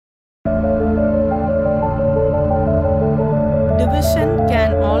division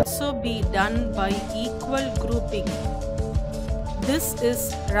can also be done by equal grouping. This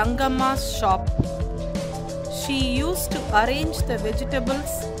is Rangamma's shop. She used to arrange the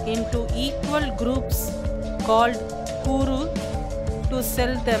vegetables into equal groups called kuru to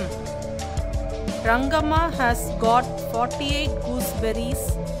sell them. Rangamma has got 48 gooseberries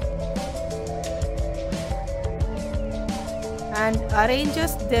and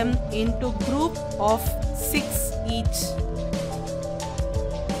arranges them into group of 6 each.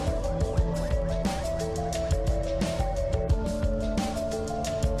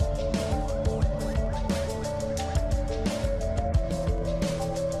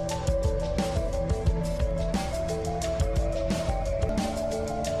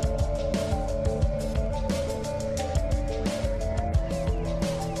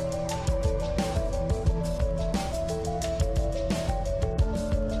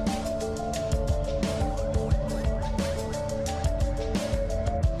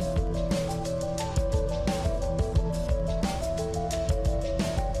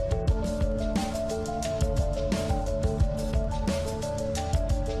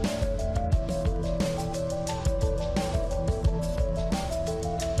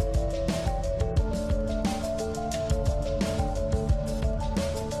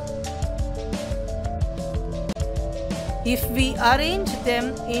 If we arrange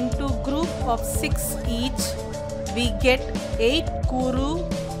them into group of 6 each, we get 8 kuru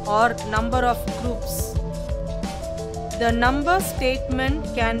or number of groups. The number statement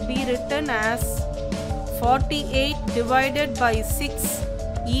can be written as 48 divided by 6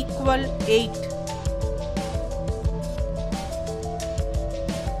 equal 8.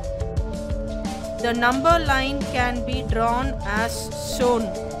 The number line can be drawn as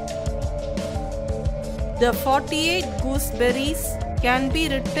shown. The 48 gooseberries can be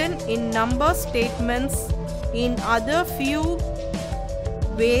written in number statements in other few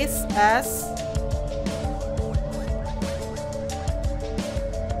ways as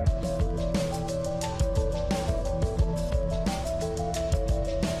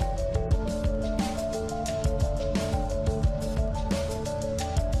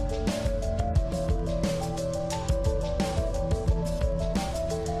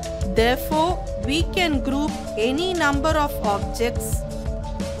Therefore, we can group any number of objects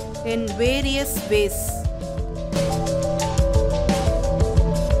in various ways.